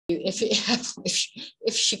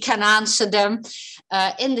if she can answer them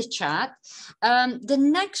in the chat. The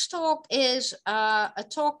next talk is a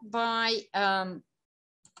talk by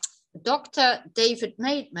Dr. David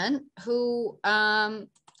Maidment, who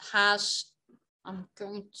has, I'm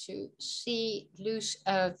going to see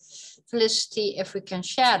Felicity if we can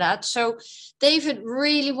share that. So David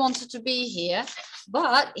really wanted to be here,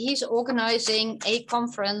 but he's organizing a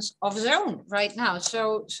conference of his own right now.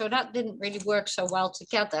 So that didn't really work so well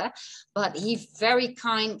together, but he very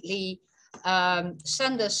kindly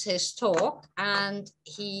sent us his talk, and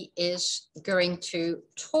he is going to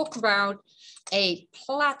talk about a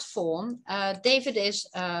platform. David is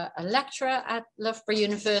a lecturer at Loughborough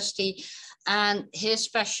University, and his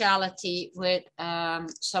speciality with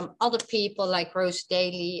some other people like Rose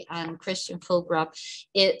Daly and Christian Fulgrub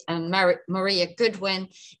and Maria Goodwin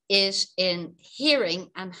is in hearing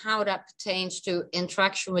and how that pertains to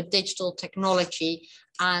interaction with digital technology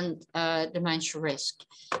and dementia risk.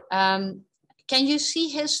 Can you see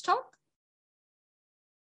his talk?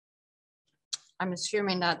 I'm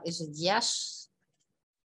assuming that is a yes.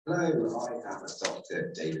 Hello, I am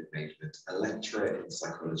Dr. David Maidment, a lecturer in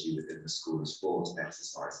psychology within the School of Sport,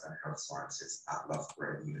 Exercise and Health Sciences at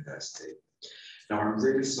Loughborough University. Now, I'm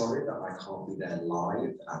really sorry that I can't be there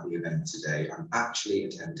live at the event today. I'm actually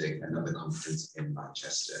attending another conference in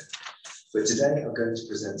Manchester. But today I'm going to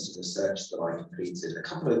present some research that I completed a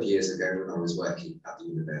couple of years ago when I was working at the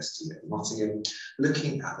University of Nottingham,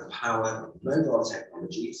 looking at the power of mobile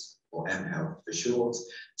technologies, or mHealth for short,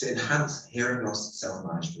 to enhance hearing loss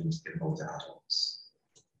self-management in older adults.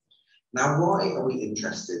 Now, why are we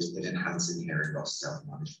interested in enhancing hearing loss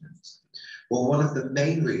self-management? Well, one of the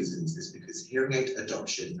main reasons is because hearing aid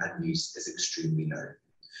adoption and use is extremely low.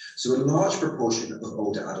 So a large proportion of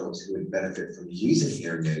older adults who would benefit from using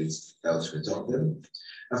hearing aids fail to adopt them.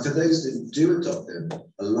 And for those that do adopt them,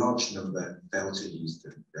 a large number fail to use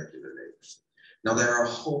them regularly. Now, there are a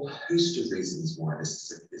whole host of reasons why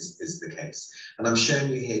this is the case. And I'm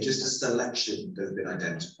showing you here just a selection that have been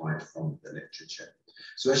identified from the literature.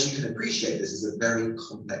 So as you can appreciate, this is a very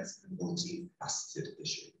complex and multifaceted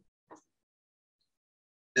issue.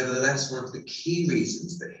 Nevertheless, one of the key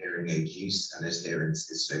reasons that hearing aid use and adherence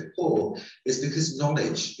is so poor is because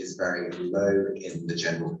knowledge is very low in the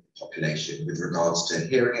general population with regards to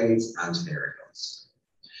hearing aids and hearing loss.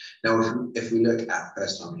 Now, if we look at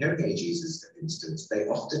first-time hearing aid users, for instance, they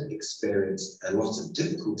often experience a lot of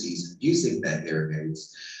difficulties using their hearing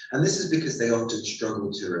aids. And this is because they often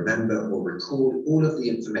struggle to remember or recall all of the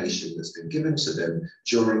information that's been given to them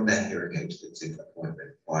during their hearing aid fitting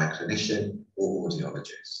appointment by a clinician or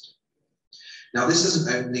audiologist. Now, this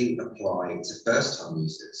doesn't only apply to first-time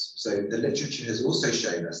users. So the literature has also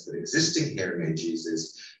shown us that existing hearing aid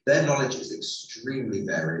users, their knowledge is extremely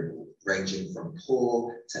variable, ranging from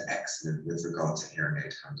poor to excellent with regard to hearing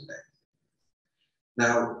aid handling.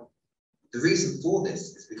 Now, the reason for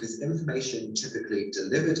this is because information typically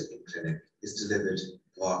delivered in clinic is delivered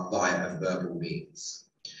via a verbal means.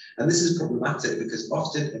 And this is problematic because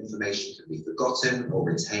often information can be forgotten or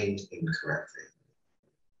retained incorrectly.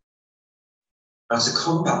 Now, to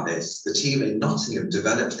combat this, the team in Nottingham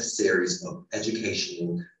developed a series of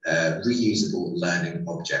educational reusable learning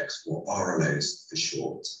objects, or RLOs for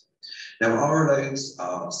short. Now, RLOs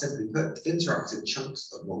are, simply put, interactive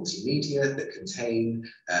chunks of multimedia that contain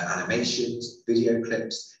animations, video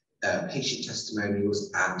clips, patient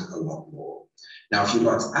testimonials, and a lot more. Now, if you'd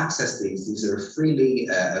like to access these are freely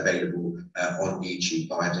available on YouTube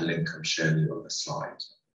via the link I'm showing you on the slide.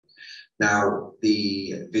 Now,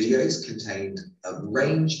 the videos contained a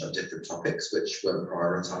range of different topics which were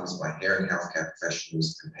prioritised by hearing healthcare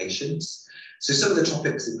professionals and patients. So some of the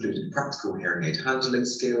topics included practical hearing aid handling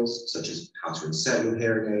skills, such as how to insert your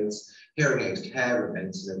hearing aids, hearing aid care and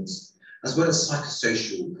maintenance, as well as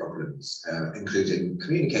psychosocial problems, including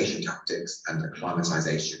communication tactics and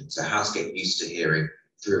acclimatization, so how to get used to hearing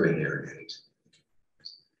through a hearing aid.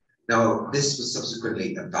 Now, this was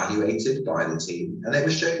subsequently evaluated by the team, and they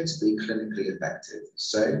were shown to be clinically effective.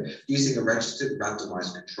 So, using a registered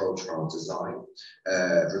randomized control trial design,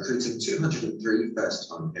 recruiting 203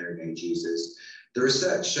 first-time hearing aid users, the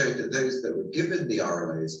research showed that those that were given the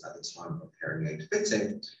RLOs at the time of hearing aid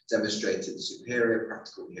fitting demonstrated superior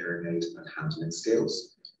practical hearing aid and handling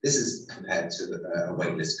skills. This is compared to a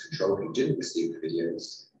waitlist control who didn't receive the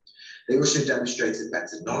videos. They also demonstrated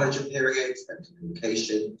better knowledge of hearing aids and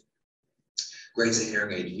communication, greater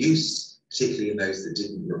hearing aid use, particularly in those that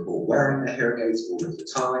didn't report wearing their hearing aids all of the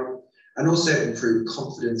time, and also improved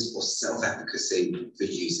confidence or self-efficacy for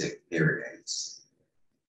using hearing aids.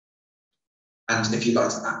 And if you'd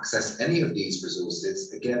like to access any of these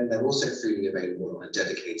resources, again, they're also freely available on a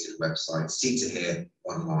dedicated website,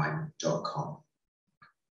 see2hearonline.com.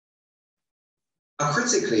 Now,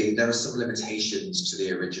 critically, there are some limitations to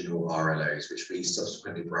the original RLOs, which we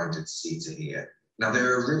subsequently branded See2Hear. Now, they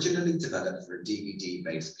were originally developed for a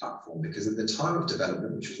DVD-based platform because at the time of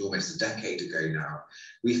development, which was almost a decade ago now,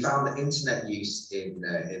 we found that internet use in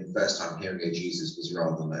first-time hearing aid users was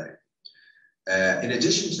rather low. In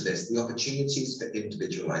addition to this, the opportunities for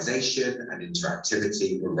individualization and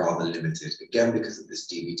interactivity were rather limited, again because of this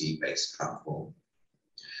DVD-based platform.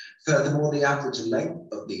 Furthermore, the average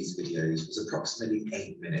length of these videos was approximately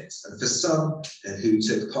 8 minutes, and for some who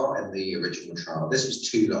took part in the original trial, this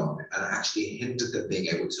was too long and actually hindered them being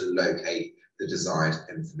able to locate the desired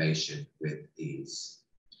information with ease.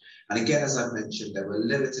 And again, as I've mentioned, there were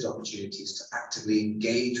limited opportunities to actively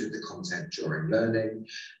engage with the content during learning,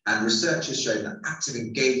 and research has shown that active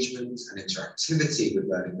engagement and interactivity with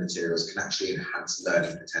learning materials can actually enhance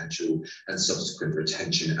learning potential and subsequent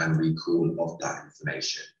retention and recall of that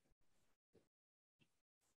information.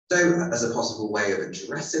 So, as a possible way of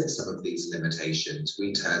addressing some of these limitations,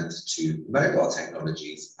 we turned to mobile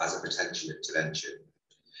technologies as a potential intervention.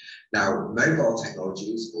 Now, mobile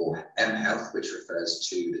technologies, or mHealth, which refers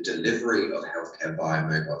to the delivery of healthcare via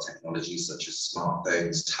mobile technologies such as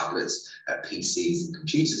smartphones, tablets, PCs, and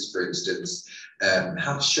computers, for instance,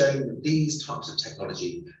 have shown that these types of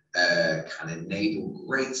technology can enable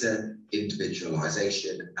greater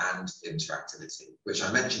individualization and interactivity, which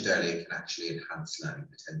I mentioned earlier can actually enhance learning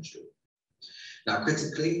potential. Now,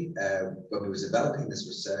 critically, when we were developing this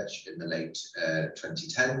research in the late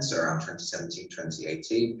 2010s, so around 2017,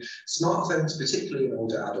 2018, smartphones, particularly in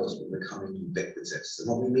older adults, were becoming ubiquitous. And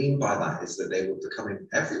what we mean by that is that they were becoming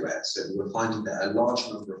everywhere. So we were finding that a large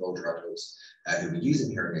number of older adults who were using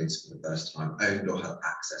hearing aids for the first time owned or had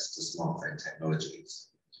access to smartphone technologies.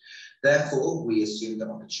 Therefore, we assume that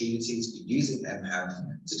opportunities for using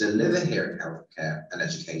mHealth to deliver hearing healthcare and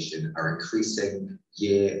education are increasing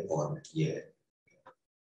year on year.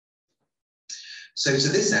 So to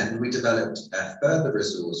this end, we developed a further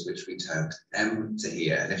resource which we termed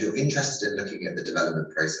mHealth. And if you're interested in looking at the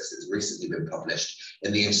development process, it's recently been published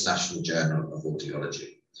in the International Journal of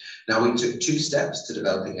Audiology. Now, we took 2 steps to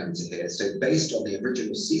developing mHealth. So based on the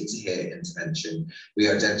original See2Hear intervention, we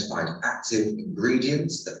identified active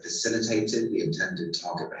ingredients that facilitated the intended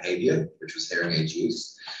target behavior, which was hearing aid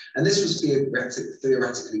use. And this was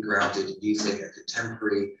theoretically grounded using a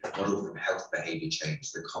contemporary model from health behavior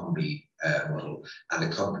change, the COMBI model, and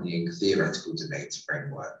accompanying theoretical domains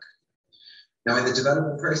framework. Now, in the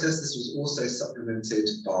development process, this was also supplemented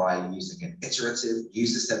by using an iterative,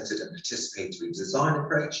 user-centered and participatory design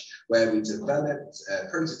approach, where we developed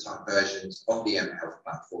prototype versions of the mHealth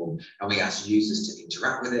platform, and we asked users to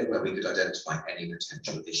interact with it, where we could identify any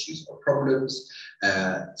potential issues or problems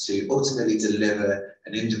to ultimately deliver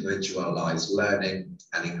an individualized learning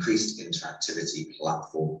and increased interactivity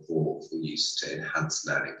platform for use to enhance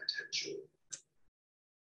learning potential.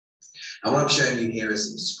 And what I'm showing you here is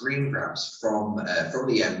some screen grabs from the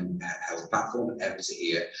mHealth platform,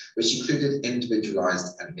 mHealth, which included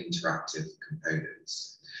individualized and interactive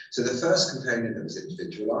components. So the first component that was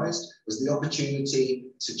individualized was the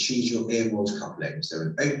opportunity to choose your ear mold coupling. So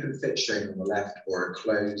an open fit shown on the left or a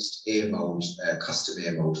closed ear mold, custom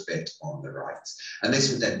ear mold fit on the right. And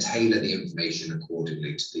this would then tailor the information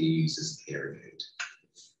accordingly to the user's hearing aid.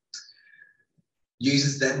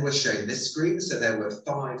 Users then were shown this screen, so there were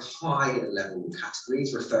 5 high-level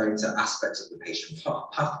categories referring to aspects of the patient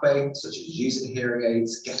pathway, such as using hearing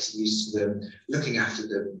aids, getting used to them, looking after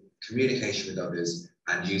them, communication with others,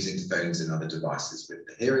 and using phones and other devices with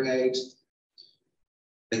the hearing aid.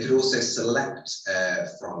 They could also select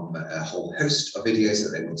from a whole host of videos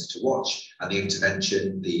that they wanted to watch, and the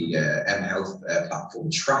intervention, the mHealth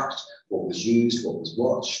platform tracked what was used, what was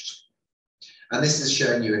watched. And this is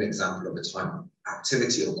showing you an example of a type of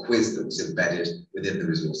activity or quiz that was embedded within the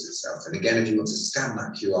resource itself. And again, if you want to scan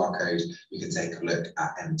that QR code, you can take a look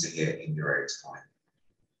at mHealth in your own time.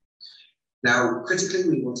 Now, critically,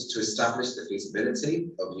 we wanted to establish the feasibility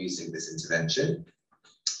of using this intervention,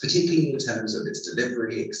 particularly in terms of its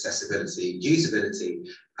delivery, accessibility, usability,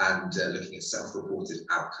 and looking at self-reported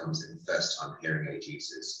outcomes in first-time hearing aid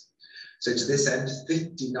users. So to this end,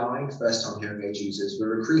 59 first-time hearing aid users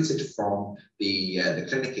were recruited from the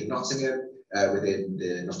clinic in Nottingham within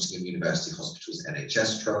the Nottingham University Hospital's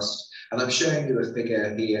NHS Trust. And I'm showing you a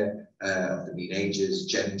figure here of the mean ages,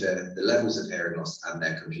 gender, the levels of hearing loss, and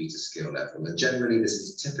their computer skill level. And generally, this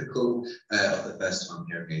is typical of the first-time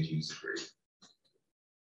hearing aid user group.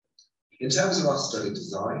 In terms of our study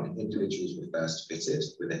design, individuals were first fitted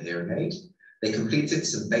with a hearing aid. They completed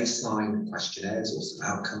some baseline questionnaires or some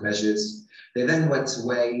outcome measures. They then went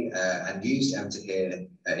away and used mHealth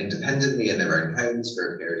independently in their own homes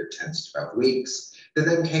for a period of 10 to 12 weeks. They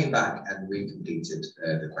then came back and recompleted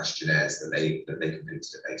the questionnaires that they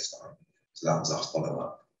completed at baseline. So that was our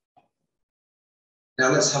follow-up. Now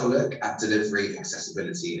let's have a look at delivery,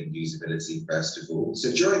 accessibility and usability first of all.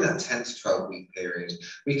 So during that 10 to 12 week period,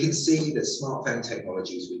 we can see that smartphone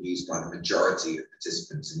technologies were used by the majority of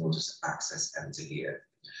participants in order to access mHealth.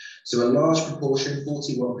 So a large proportion,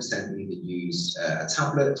 41%, either used a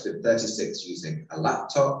tablet, with 36 using a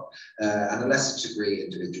laptop, and a lesser degree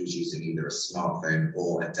individuals using either a smartphone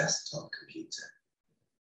or a desktop computer.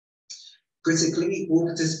 Critically, all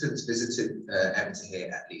participants visited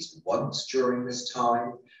mHealth at least once during this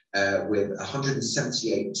time, with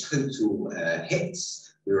 178 total hits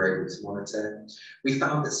we were able to monitor. We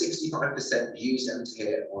found that 65% used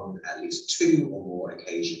mHealth on at least 2 or more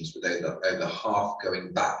occasions, with over half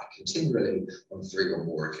going back continually on 3 or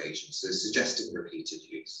more occasions, so suggesting repeated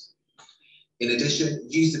use. In addition,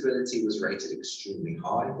 usability was rated extremely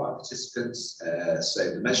high by participants,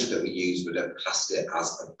 so the measure that we used would have classed it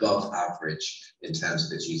as above average in terms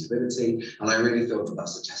of its usability, and I really feel that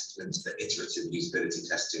that's a testament to the iterative usability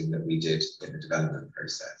testing that we did in the development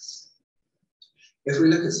process. If we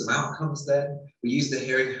look at some outcomes then, we used the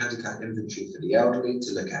hearing handicap inventory for the elderly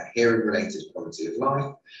to look at hearing-related quality of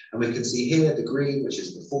life. And we can see here the green, which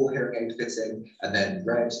is before hearing aid fitting, and then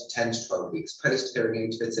red, 10 to 12 weeks post-hearing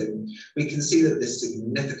aid fitting. We can see that this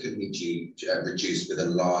significantly reduced with a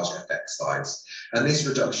large effect size. And this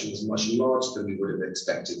reduction was much larger than we would have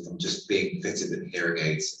expected from just being fitted with hearing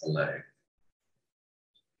aids alone.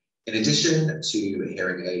 In addition to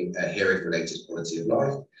hearing-related quality of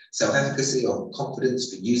life, self-efficacy or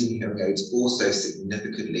confidence for using hearing aids also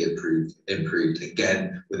significantly improved,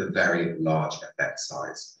 again, with a very large effect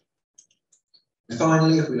size. And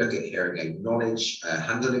finally, if we look at hearing aid knowledge,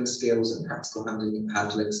 handling skills and practical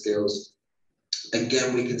handling skills,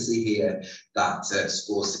 again, we can see here that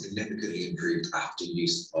scores significantly improved after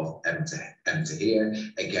use of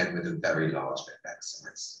mHealth, again, with a very large effect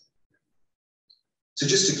size. So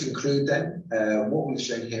just to conclude then, what we've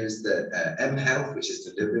shown here is that mHealth, which is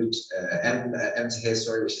delivered,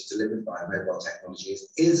 mHealth, which is delivered by mobile technologies,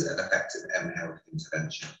 is an effective mHealth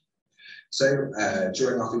intervention. So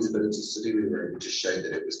during our feasibility study, we were able to show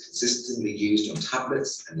that it was consistently used on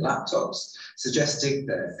tablets and laptops, suggesting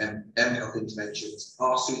that mHealth interventions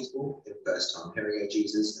are suitable in first-time hearing aid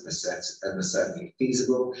users and are certainly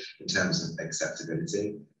feasible in terms of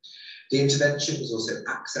acceptability. The intervention was also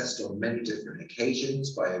accessed on many different occasions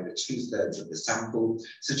by over 2/3 of the sample,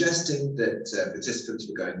 suggesting that participants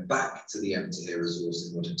were going back to the mHealth resource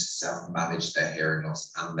in order to self-manage their hearing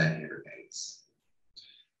loss and their hearing aids.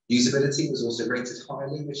 Usability was also rated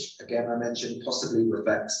highly, which again I mentioned possibly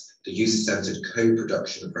reflects the user-centered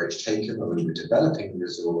co-production approach taken when we were developing the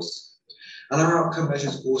resource. And our outcome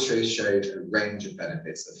measures also showed a range of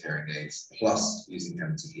benefits of hearing aids, plus using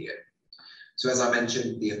mHealth. So as I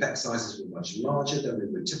mentioned, the effect sizes were much larger than we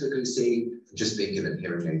would typically see from just being given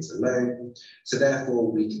hearing aids alone. So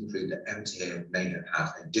therefore, we conclude that mHealth may have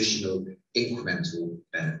had additional incremental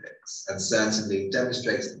benefits and certainly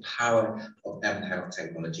demonstrates the power of mHealth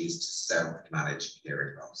technologies to self-manage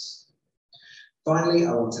hearing loss. Finally,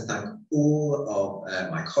 I want to thank all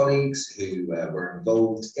of my colleagues who were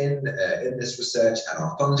involved in this research and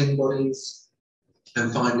our funding bodies.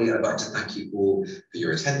 And finally, I'd like to thank you all for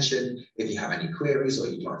your attention. If you have any queries or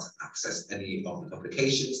you'd like to access any of the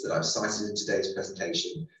publications that I've cited in today's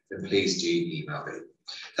presentation, then please do email me.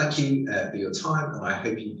 Thank you for your time, and I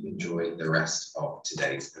hope you enjoy the rest of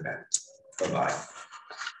today's event. Bye-bye.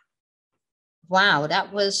 Wow,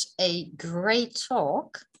 that was a great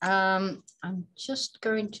talk. I'm just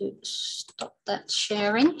going to stop that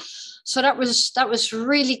sharing. So that was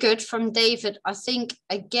really good from David. I think,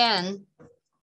 again,